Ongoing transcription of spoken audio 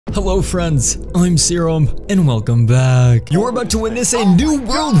Hello friends, I'm Serum, and welcome back. You're about to witness a new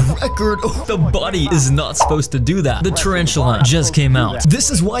world record. Oh, the body is not supposed to do that. The tarantula just came out.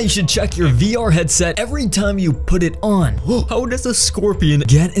 This is why you should check your VR headset every time you put it on. How does a scorpion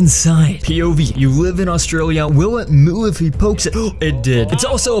get inside? POV, you live in Australia. Will it move if he pokes it? It did. It's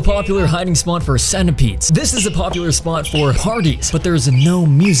also a popular hiding spot for centipedes. This is a popular spot for parties, but there's no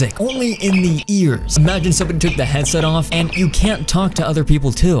music, only in the ears. Imagine somebody took the headset off and you can't talk to other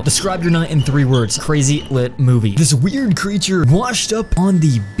people too. Describe your night in 3 words. Crazy lit movie. This weird creature washed up on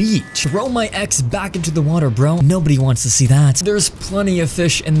the beach. Throw my ex back into the water, bro. Nobody wants to see that. There's plenty of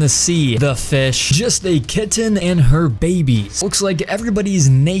fish in the sea. The fish. Just a kitten and her babies. Looks like everybody's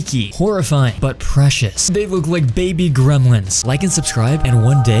naked. Horrifying, but precious. They look like baby gremlins. Like and subscribe, and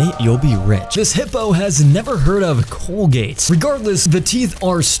one day you'll be rich. This hippo has never heard of Colgate. Regardless, the teeth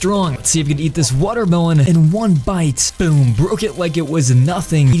are strong. Let's see if you can eat this watermelon in one bite. Boom. Broke it like it was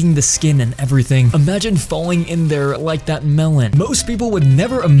nothing. Eating the skin and everything. Imagine falling in there like that melon. Most people would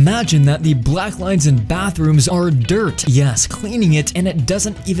never imagine that the black lines in bathrooms are dirt. Yes, cleaning it and it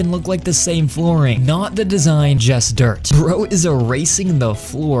doesn't even look like the same flooring. Not the design, just dirt. Bro is erasing the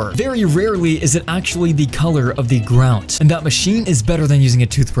floor. Very rarely is it actually the color of the ground. And that machine is better than using a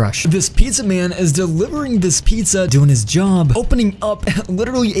toothbrush. This pizza man is delivering this pizza, doing his job, opening up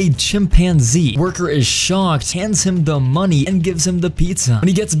literally a chimpanzee. Worker is shocked, hands him the money and gives him the pizza. When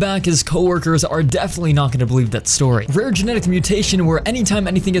he gets back, his co-workers are definitely not going to believe that story. Rare genetic mutation where anytime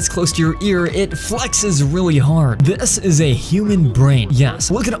anything gets close to your ear, it flexes really hard. This is a human brain.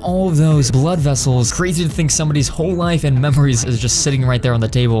 Yes, look at all of those blood vessels. Crazy to think somebody's whole life and memories is just sitting right there on the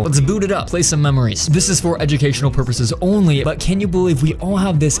table. Let's boot it up, play some memories. This is for educational purposes only, but can you believe we all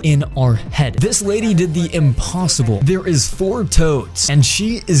have this in our head? This lady did the impossible. There is 4 toads, and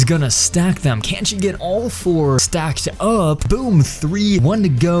she is gonna stack them. Can't she get all 4 stacked up? Boom, 3, 1 to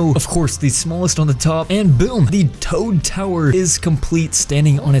go. Of course, the smallest on the top, and boom, the toad tower is complete,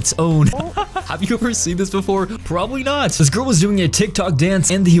 standing on its own. Have you ever seen this before? Probably not. This girl was doing a TikTok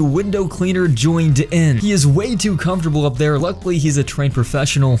dance and the window cleaner joined in. He is way too comfortable up there. Luckily, he's a trained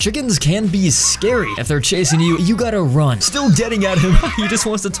professional. Chickens can be scary. If they're chasing you, you gotta run. Still getting at him. He just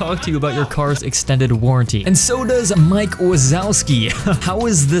wants to talk to you about your car's extended warranty. And so does Mike Wazowski. How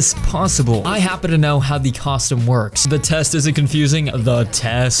is this possible? I happen to know how the costume works. The test isn't confusing. The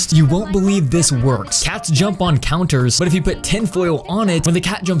test. You won't believe this works. Cats jump on counters, but if you put tinfoil on it, when the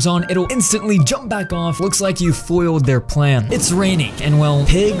cat jumps on, it'll instantly jump back off. Looks like you foiled their plan. It's raining, and well,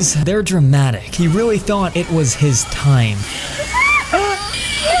 pigs, they're dramatic. He really thought it was his time.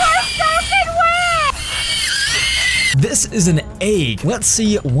 This is an egg. Let's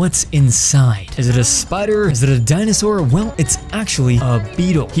see what's inside. Is it a spider? Is it a dinosaur? Well, it's actually a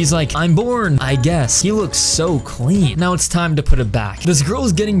beetle. He's like, I'm born, I guess. He looks so clean. Now it's time to put it back. This girl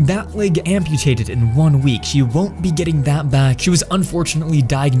is getting that leg amputated in 1 week. She won't be getting that back. She was unfortunately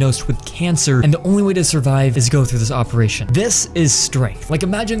diagnosed with cancer, and the only way to survive is go through this operation. This is strength. Like,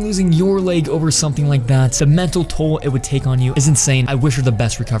 imagine losing your leg over something like that. The mental toll it would take on you is insane. I wish her the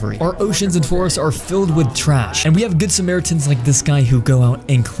best recovery. Our oceans and forests are filled with trash, and we have good Samaritans like this guy who go out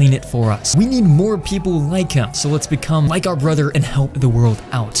and clean it for us. We need more people like him, so let's become like our brother and help the world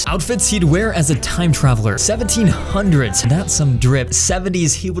out. Outfits he'd wear as a time traveler. 1700s, that's some drip.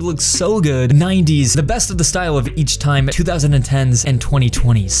 70s, he would look so good. 90s, the best of the style of each time. 2010s and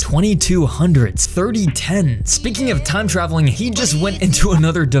 2020s. 2200s, 3010s. Speaking of time traveling, he just went into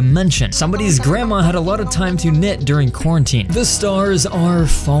another dimension. Somebody's grandma had a lot of time to knit during quarantine. The stars are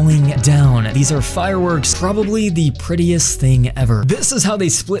falling down. These are fireworks, probably the prettiest thing ever. This is how they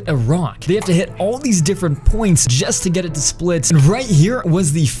split a rock. They have to hit all these different points just to get it to split. And right here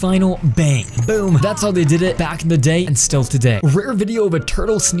was the final bang. Boom. That's how they did it back in the day and still today. Rare video of a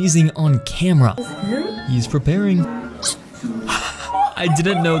turtle sneezing on camera. He's preparing. I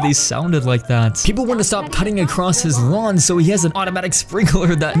didn't know they sounded like that. People want to stop cutting across his lawn, so he has an automatic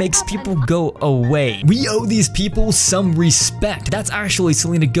sprinkler that makes people go away. We owe these people some respect. That's actually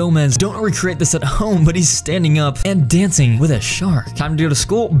Selena Gomez. Don't recreate this at home, but he's standing up and dancing with a shark. Time to go to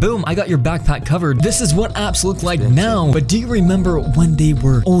school? Boom, I got your backpack covered. This is what apps look like now, but do you remember when they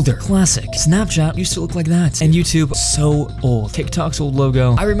were older? Classic. Snapchat used to look like that. And YouTube, so old. TikTok's old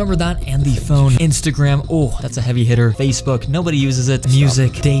logo. I remember that and the phone. Instagram, oh, that's a heavy hitter. Facebook, nobody uses it.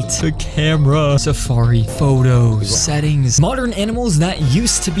 music, date, the camera, safari, photos, settings. Modern animals that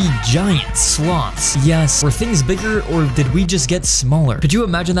used to be giant sloths. Yes, were things bigger or did we just get smaller? Could you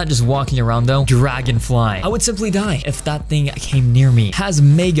imagine that just walking around though? Dragonfly. I would simply die if that thing came near me. Has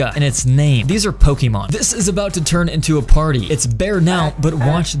Mega in its name. These are Pokemon. This is about to turn into a party. It's bare now, but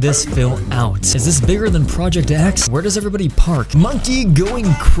watch this fill out. Is this bigger than Project X? Where does everybody park? Monkey going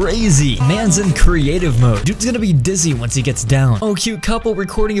crazy. Man's in creative mode. Dude's gonna be dizzy once he gets down. Oh, cute couple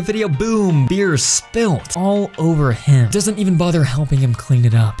recording a video. Boom. Beer spilt all over him. Doesn't even bother helping him clean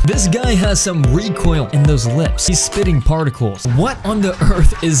it up. This guy has some recoil in those lips. He's spitting particles. What on the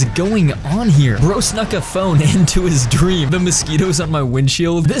earth is going on here? Bro snuck a phone into his dream. The mosquitoes on my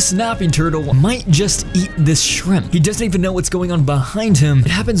windshield. This snapping turtle might just eat this shrimp. He doesn't even know what's going on behind him.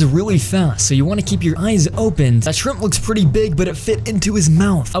 It happens really fast, so you want to keep your eyes open. That shrimp looks pretty big, but it fit into his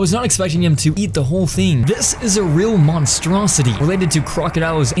mouth. I was not expecting him to eat the whole thing. This is a real monstrosity related to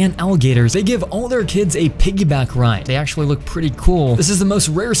crocodiles and alligators. They give all their kids a piggyback ride. They actually look pretty cool. This is the most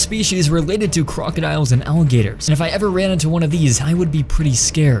rare species related to crocodiles and alligators. And if I ever ran into one of these, I would be pretty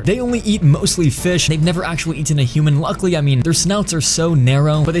scared. They only eat mostly fish. They've never actually eaten a human. Luckily, I mean, their snouts are so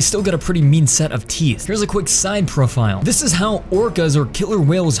narrow, but they still got a pretty mean set of teeth. Here's a quick side profile. This is how orcas or killer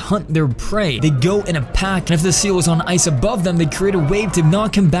whales hunt their prey. They go in a pack, and if the seal is on ice above them, they create a wave to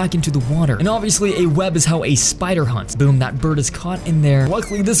knock him back into the water. And obviously, a web is how a spider hunts. Boom, that bird is caught in there.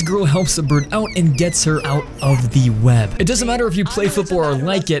 Luckily, this girl helps the bird out and gets her out of the web. It doesn't matter if you play football or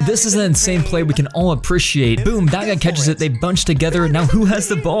like it. This is an insane play we can all appreciate. Boom, that guy catches it. They bunch together. Now who has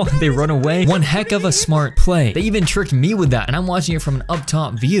the ball? They run away. One heck of a smart play. They even tricked me with that, and I'm watching it from an up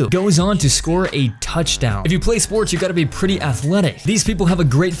top view. Goes on to score a touchdown. If you play sports, you gotta be pretty athletic. These people have a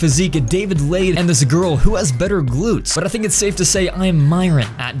great physique. David Lade and this girl who has better glutes. But I think it's safe to say I'm Myron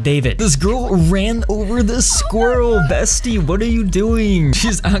at David. This girl ran over this squirrel. Bestie, what are you doing?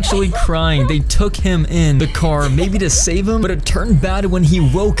 She's actually crying. They took him in the car, maybe to save him, but it turned bad when he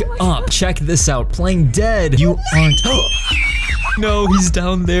woke up. Check this out. Playing dead. You aren't. No, he's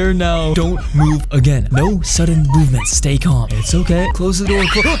down there now. Don't move again. No sudden movements. Stay calm. It's okay. Close the door.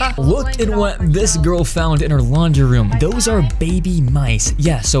 Look at what this girl found in her laundry room. Those are baby mice.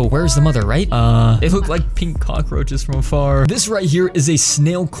 Yeah, so where's the mother, right? They look like pink cockroaches from afar. This right here is a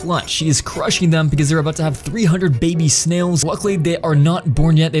snail clutch. She is crushing them because they're about to have 300 baby snails. Luckily, they are not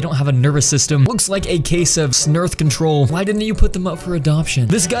born yet. They don't have a nervous system. Looks like a case of snurth control. Why didn't you put them up for adoption?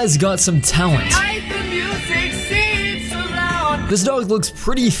 This guy's got some talent. This dog looks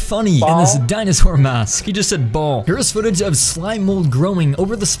pretty funny in this dinosaur mask. He just said ball. Here is footage of slime mold growing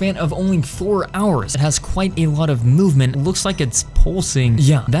over the span of only 4 hours. It has quite a lot of movement. It looks like it's pulsing.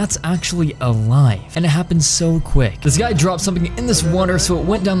 Yeah, that's actually alive. And it happens so quick. This guy dropped something in this water, so it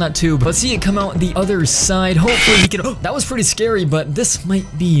went down that tube. Let's see it come out the other side. Hopefully he can... that was pretty scary, but this might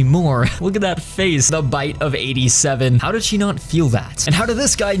be more. Look at that face. The bite of 87. How did she not feel that? And how did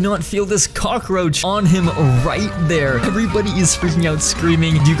this guy not feel this cockroach on him right there? Everybody is freaking out,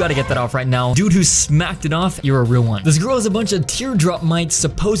 screaming. You gotta get that off right now. Dude who smacked it off, you're a real one. This girl has a bunch of teardrop mites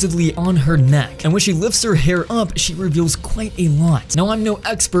supposedly on her neck. And when she lifts her hair up, she reveals quite a lot. Now, I'm no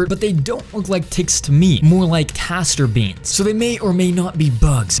expert, but they don't look like ticks to me. More like castor beans. So they may or may not be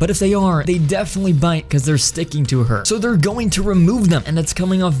bugs. But if they are, they definitely bite because they're sticking to her. So they're going to remove them. And it's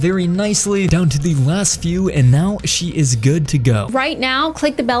coming off very nicely down to the last few. And now she is good to go. Right now,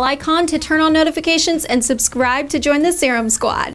 click the bell icon to turn on notifications and subscribe to join the Serum Squad.